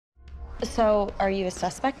So, are you a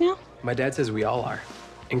suspect now? My dad says we all are,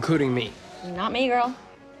 including me. Not me, girl.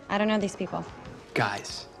 I don't know these people.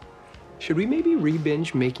 Guys, should we maybe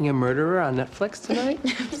re-binge Making a Murderer on Netflix tonight?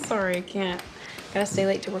 I'm sorry, I can't. Gotta stay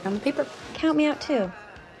late to work on the paper. Count me out, too.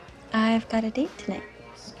 I've got a date tonight.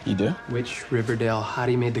 You do? Which Riverdale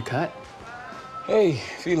hottie made the cut? Hey,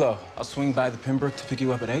 Philo, I'll swing by the Pembroke to pick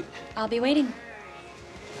you up at 8. I'll be waiting.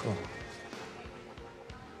 Cool.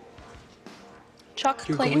 Chuck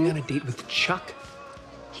You're Clayton? going on a date with Chuck?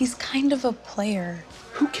 He's kind of a player.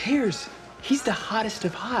 Who cares? He's the hottest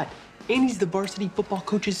of hot. And he's the varsity football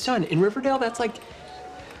coach's son. In Riverdale, that's like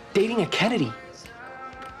dating a Kennedy.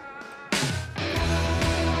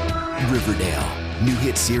 Riverdale, new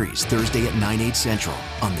hit series Thursday at 9/8 Central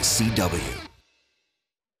on the CW.